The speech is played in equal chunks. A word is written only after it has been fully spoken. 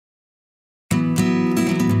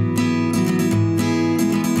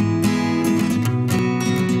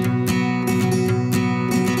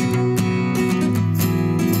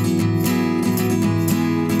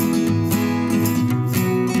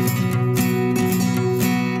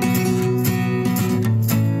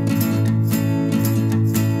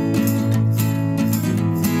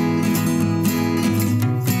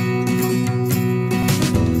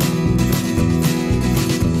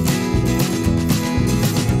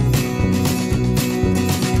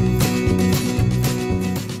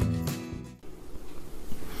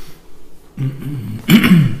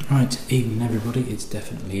Right, evening everybody. It's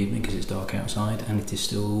definitely evening because it's dark outside and it is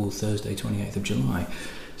still Thursday 28th of July.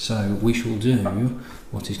 So we shall do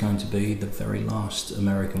what is going to be the very last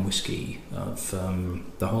American whiskey of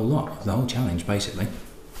the whole lot, the whole challenge basically.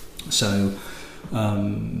 So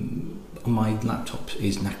my laptop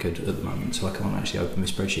is knackered at the moment, so I can't actually open my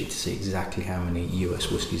spreadsheet to see exactly how many US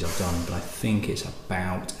whiskies I've done, but I think it's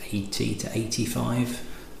about 80 to 85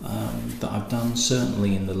 that I've done.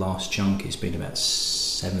 Certainly in the last chunk it's been about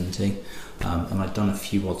 70, and I've done a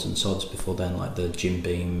few odds and sods before then, like the Jim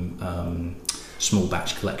Beam small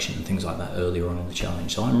batch collection and things like that earlier on in the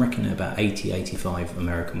challenge. So I'm reckoning about 80-85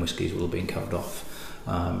 American whiskies will have been covered off,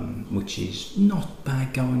 which is not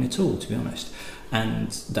bad going at all, to be honest.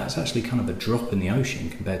 And that's actually kind of a drop in the ocean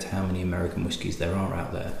compared to how many American whiskies there are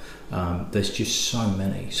out there. There's just so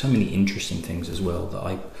many interesting things as well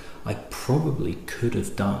that I probably could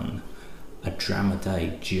have done a dram a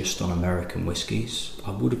day just on American whiskies.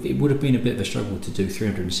 It would have been a bit of a struggle to do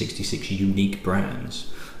 366 unique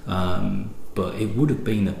brands, but it would have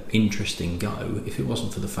been an interesting go if it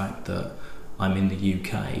wasn't for the fact that I'm in the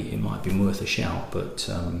UK. It might have been worth a shout, but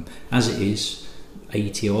as it is,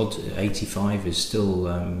 80 odd, 85 is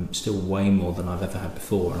still way more than I've ever had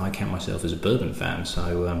before, and I count myself as a bourbon fan,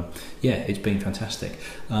 so yeah, it's been fantastic.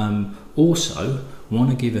 Also, want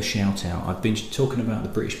to give a shout out. I've been talking about the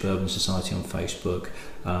British Bourbon Society on Facebook,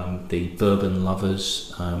 the Bourbon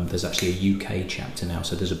Lovers. There's actually a UK chapter now,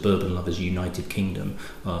 so there's a Bourbon Lovers United Kingdom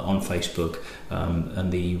on Facebook,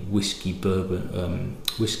 and the Whiskey Bourbon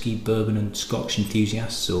and Scotch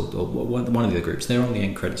Enthusiasts, or one of the groups. They're on the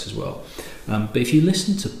end credits as well. But if you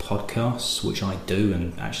listen to podcasts, which I do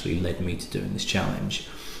and actually led me to doing this challenge,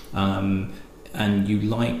 and you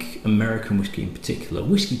like American whiskey in particular,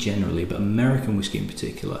 whiskey generally, but American whiskey in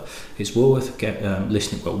particular, it's well worth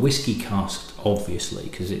listening. Well, Whiskey Casked, obviously,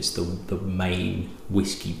 because it's the main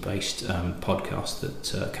whiskey-based podcast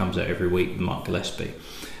that comes out every week with Mark Gillespie.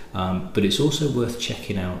 But it's also worth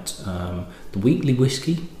checking out the Weekly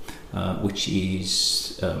Whiskey, which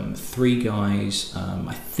is three guys.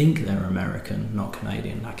 I think they're American, not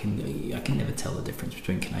Canadian. I can never tell the difference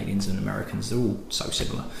between Canadians and Americans. They're all so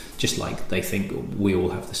similar, just like they think we all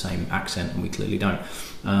have the same accent and we clearly don't.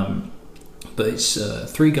 But it's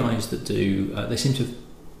three guys that do. They seem to have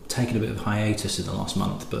taken a bit of hiatus in the last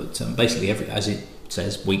month, but basically as it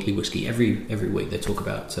says, Weekly Whiskey, every week they talk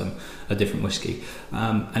about a different whiskey,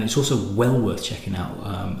 and it's also well worth checking out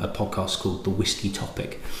a podcast called The Whiskey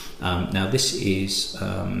Topic. Now this is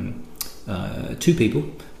two people,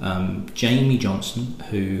 Jamie Johnson,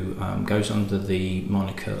 who goes under the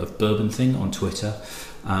moniker of Bourbon Thing on Twitter.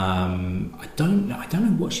 I don't know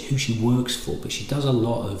who she works for, but she does a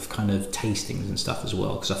lot of kind of tastings and stuff as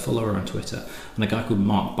well, because I follow her on Twitter, and a guy called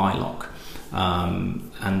Mark Bylock.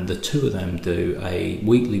 And the two of them do a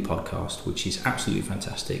weekly podcast, which is absolutely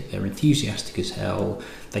fantastic. They're enthusiastic as hell.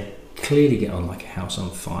 They clearly get on like a house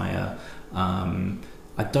on fire.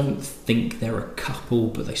 I don't think they're a couple,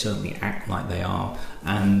 but they certainly act like they are.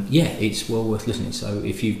 And yeah, it's well worth listening. So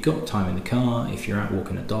if you've got time in the car, if you're out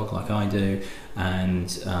walking a dog like I do,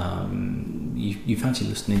 and you fancy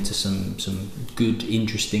listening to some good,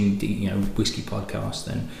 interesting, whiskey podcasts,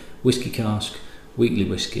 then Whiskey Cask, Weekly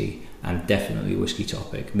Whiskey, and definitely Whiskey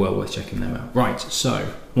Topic, well worth checking them out. Right,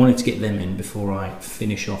 so wanted to get them in before I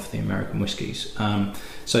finish off the American whiskies.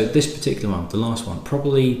 So this particular one, the last one,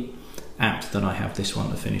 probably apt that I have this one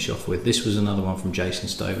to finish off with. This was another one from Jason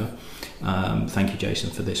Stover. Thank you, Jason,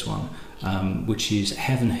 for this one, which is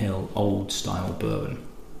Heaven Hill Old Style Bourbon.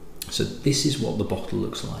 So this is what the bottle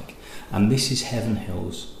looks like, and this is Heaven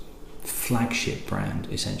Hill's flagship brand,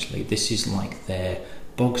 essentially. This is like their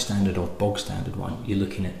bog standard one. You're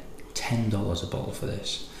looking at $10 a bottle for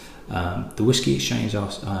this. The Whiskey Exchange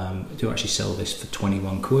do actually sell this for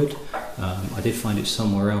 21 quid. I did find it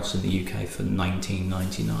somewhere else in the UK for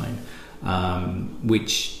 $19.99,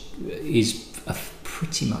 which is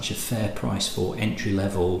pretty much a fair price for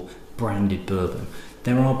entry-level branded bourbon.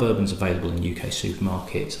 There are bourbons available in UK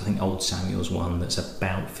supermarkets. I think Old Samuel's one that's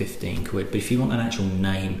about 15 quid, but if you want an actual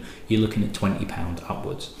name, you're looking at £20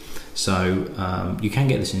 upwards. So you can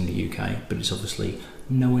get this in the UK, but it's obviously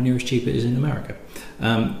nowhere near as cheap as it is in America.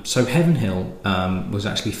 So Heaven Hill was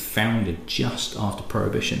actually founded just after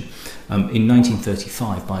Prohibition in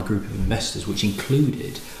 1935 by a group of investors, which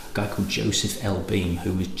included a guy called Joseph L. Beam,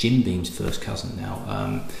 who was Jim Beam's first cousin.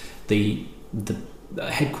 Now, the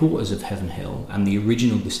headquarters of Heaven Hill and the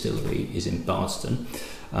original distillery is in Bardstown,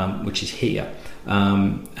 which is here.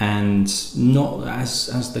 And not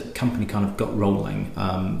as the company kind of got rolling,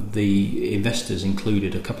 the investors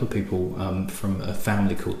included a couple of people from a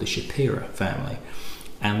family called the Shapira family,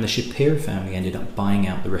 and the Shapiro family ended up buying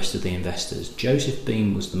out the rest of the investors. Joseph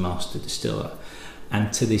Beam was the master distiller,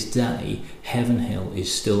 and to this day, Heaven Hill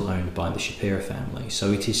is still owned by the Shapiro family.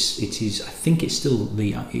 So it is. I think it's still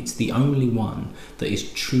it's the only one that is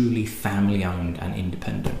truly family owned and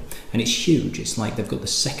independent, and it's huge. It's like they've got the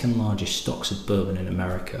second largest stocks of bourbon in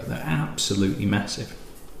America. They're absolutely massive.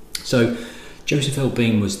 So Joseph L.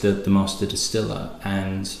 Beam was the master distiller,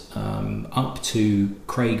 and up to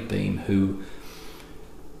Craig Beam, who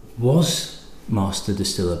was master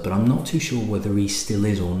distiller, but I'm not too sure whether he still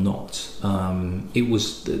is or not. It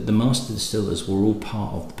was the master distillers were all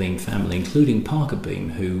part of the Beam family, including Parker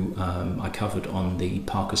Beam, who I covered on the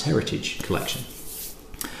Parker's Heritage collection.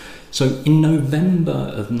 So in November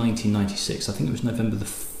of 1996, I think it was November the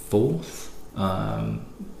 4th,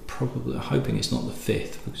 probably hoping it's not the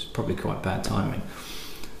 5th, because it's probably quite bad timing.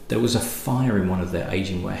 There was a fire in one of their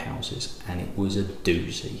aging warehouses, and it was a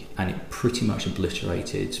doozy, and it pretty much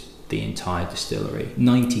obliterated the entire distillery.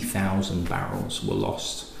 90,000 barrels were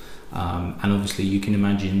lost, and obviously you can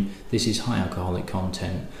imagine this is high alcoholic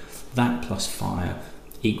content. That plus fire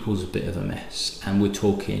equals a bit of a mess, and we're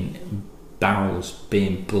talking barrels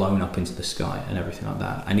being blown up into the sky and everything like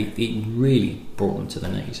that, and it really brought them to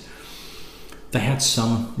their knees. They had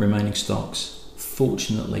some remaining stocks.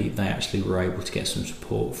 Fortunately, they actually were able to get some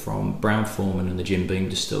support from Brown-Forman and the Jim Beam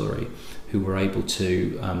distillery, who were able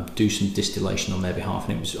to do some distillation on their behalf.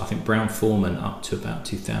 And it was, I think, Brown-Forman up to about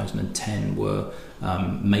 2010 were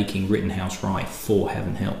making Rittenhouse Rye for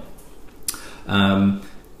Heaven Hill.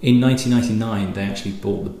 In 1999, they actually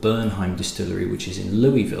bought the Bernheim distillery, which is in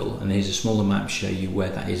Louisville, and here's a smaller map to show you where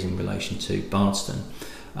that is in relation to Bardstown.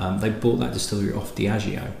 They bought that distillery off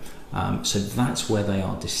Diageo. So that's where they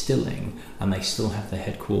are distilling, and they still have their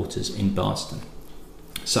headquarters in Bardstown.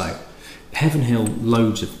 So Heaven Hill,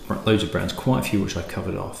 loads of brands, quite a few which I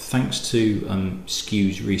covered off. Thanks to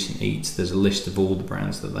Skew's recent eats, there's a list of all the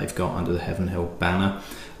brands that they've got under the Heaven Hill banner.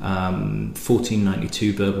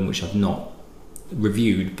 1492 bourbon, which I've not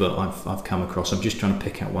reviewed, but I've come across. I'm just trying to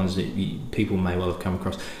pick out ones that people may well have come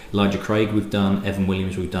across. Elijah Craig we've done, Evan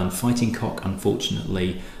Williams we've done. Fighting Cock,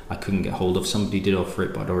 unfortunately, I couldn't get hold of. Somebody did offer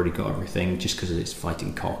it, but I'd already got everything. Just because it's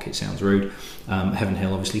Fighting Cock, it sounds rude. Heaven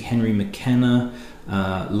Hill, obviously. Henry McKenna,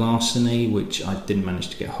 Larceny, which I didn't manage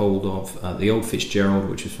to get hold of. The Old Fitzgerald,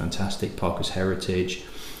 which was fantastic. Parker's Heritage.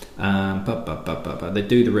 They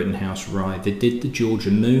do the Rittenhouse Rye. They did the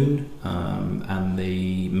Georgia Moon and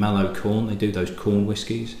the Mallow Corn. They do those corn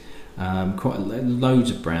whiskies. Quite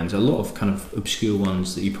loads of brands, a lot of kind of obscure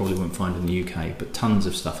ones that you probably won't find in the UK, but tons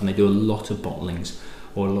of stuff. And they do a lot of bottlings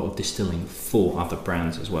or a lot of distilling for other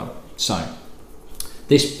brands as well. So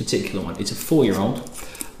this particular one, it's a 4-year-old,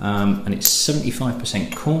 and it's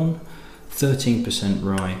 75% corn, 13%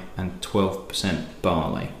 rye, and 12%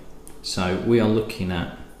 barley. So we are looking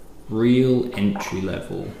at real entry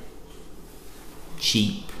level,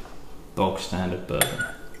 cheap, bog standard bourbon.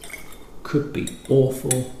 Could be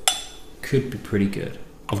awful, could be pretty good.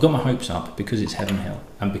 I've got my hopes up because it's Heaven Hill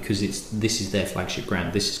and because this is their flagship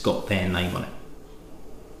brand. This has got their name on it.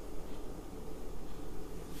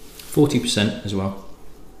 40% as well.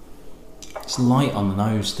 It's light on the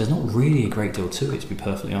nose. There's not really a great deal to it, to be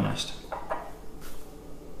perfectly honest.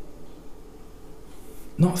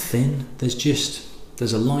 Not thin.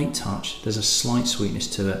 There's a light touch. There's a slight sweetness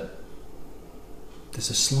to it. There's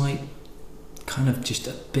a slight kind of just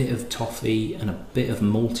a bit of toffee and a bit of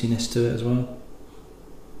maltiness to it as well.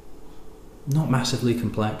 Not massively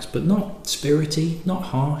complex, but not spirity, not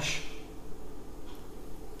harsh.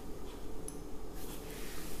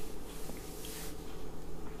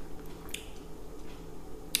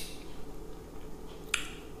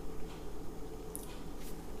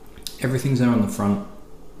 Everything's there on the front.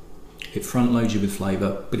 It front loads you with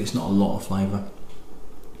flavour, but it's not a lot of flavour.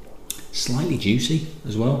 Slightly juicy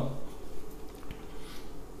as well.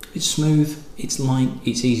 It's smooth, it's light,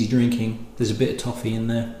 it's easy drinking. There's a bit of toffee in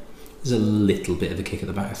there. There's a little bit of a kick at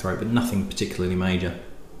the back of the throat, but nothing particularly major.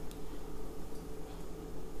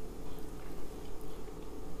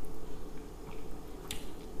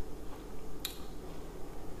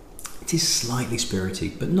 It is slightly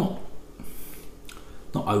spirity, but not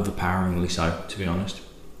overpoweringly so, to be honest.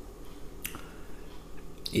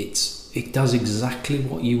 It does exactly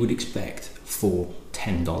what you would expect for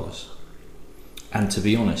 $10. And to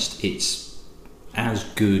be honest, it's as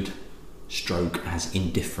good stroke as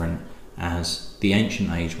indifferent as the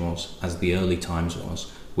ancient age was, as the early times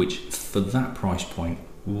was, which for that price point,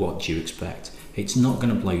 what do you expect? It's not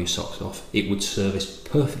going to blow your socks off. It would service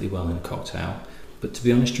perfectly well in a cocktail, but to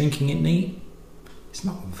be honest, drinking it neat, it's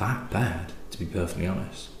not that bad, to be perfectly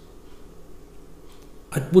honest.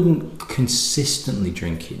 I wouldn't consistently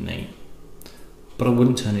drink it neat, but I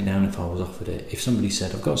wouldn't turn it down if I was offered it. If somebody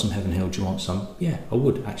said, I've got some Heaven Hill, do you want some? Yeah, I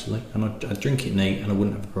would actually, and I'd drink it neat and I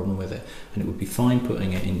wouldn't have a problem with it. And it would be fine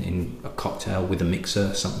putting it in a cocktail with a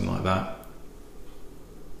mixer, something like that.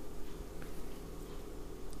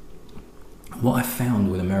 What I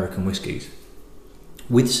found with American whiskies,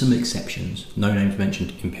 with some exceptions, no names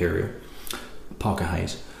mentioned, Imperial, Parker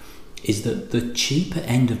Hayes, is that the cheaper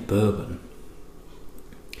end of bourbon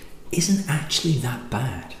isn't actually that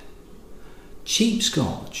bad. Cheap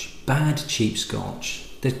Scotch, bad cheap Scotch,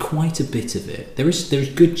 there's quite a bit of it. There is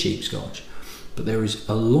good cheap Scotch, but there is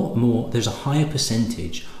a lot more, there's a higher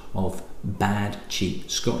percentage of bad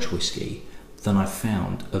cheap Scotch whisky than I've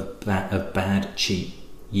found of bad cheap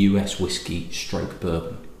US whiskey stroke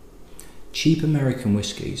bourbon. Cheap American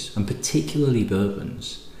whiskies, and particularly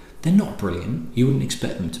bourbons, they're not brilliant, you wouldn't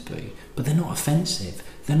expect them to be, but they're not offensive,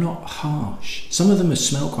 they're not harsh. Some of them have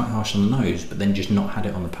smelled quite harsh on the nose, but then just not had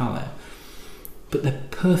it on the palate. But they're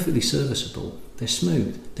perfectly serviceable, they're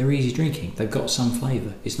smooth, they're easy drinking, they've got some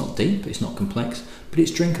flavour. It's not deep, it's not complex, but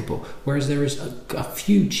it's drinkable. Whereas there is a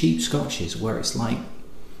few cheap Scotches where it's like,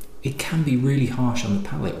 it can be really harsh on the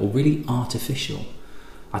palate or really artificial.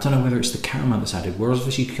 I don't know whether it's the caramel that's added, whereas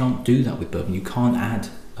obviously you can't do that with bourbon. You can't add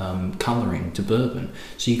colouring to bourbon,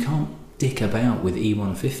 so you can't dick about with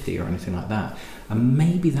E150 or anything like that. And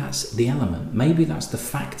maybe that's the element, maybe that's the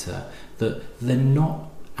factor, that they're not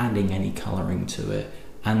adding any colouring to it,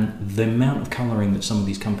 and the amount of colouring that some of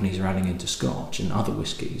these companies are adding into Scotch and other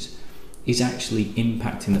whiskies is actually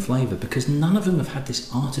impacting the flavour, because none of them have had this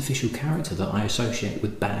artificial character that I associate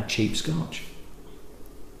with bad cheap Scotch.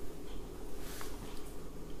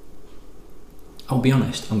 I'll be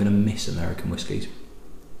honest, I'm going to miss American whiskies.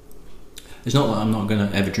 It's not that I'm not going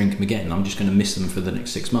to ever drink them again, I'm just going to miss them for the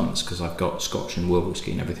next 6 months because I've got Scotch and world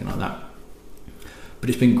whiskey and everything like that. But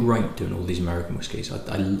it's been great doing all these American whiskies.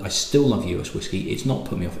 I still love US whiskey, it's not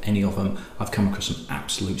put me off any of them. I've come across some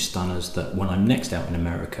absolute stunners that when I'm next out in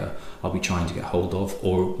America, I'll be trying to get hold of,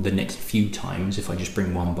 or the next few times, if I just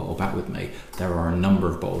bring one bottle back with me, there are a number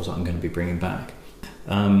of bottles that I'm going to be bringing back.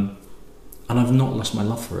 And I've not lost my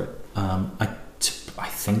love for it. I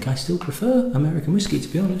think I still prefer American whiskey, to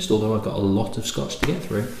be honest, although I've got a lot of Scotch to get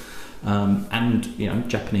through, and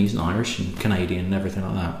Japanese and Irish and Canadian and everything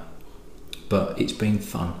like that. But it's been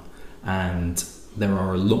fun, and there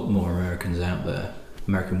are a lot more Americans out there,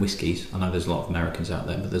 American whiskies. I know there's a lot of Americans out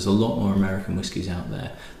there, but there's a lot more American whiskies out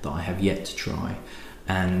there that I have yet to try.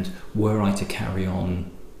 And were I to carry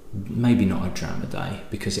on, maybe not a dram a day,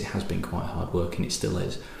 because it has been quite hard work and it still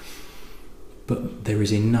is, but there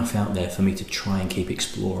is enough out there for me to try and keep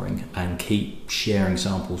exploring and keep sharing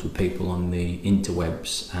samples with people on the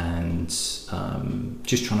interwebs, and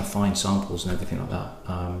just trying to find samples and everything like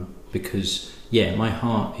that. Because yeah, my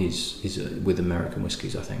heart is with American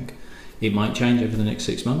whiskies. I think it might change over the next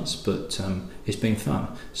 6 months, but it's been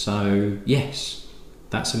fun. So yes,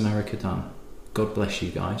 that's America done. God bless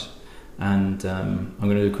you guys. And I'm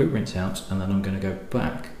going to do a quick rinse out, and then I'm going to go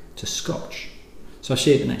back to Scotch. So I'll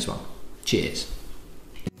see you at the next one. Cheers.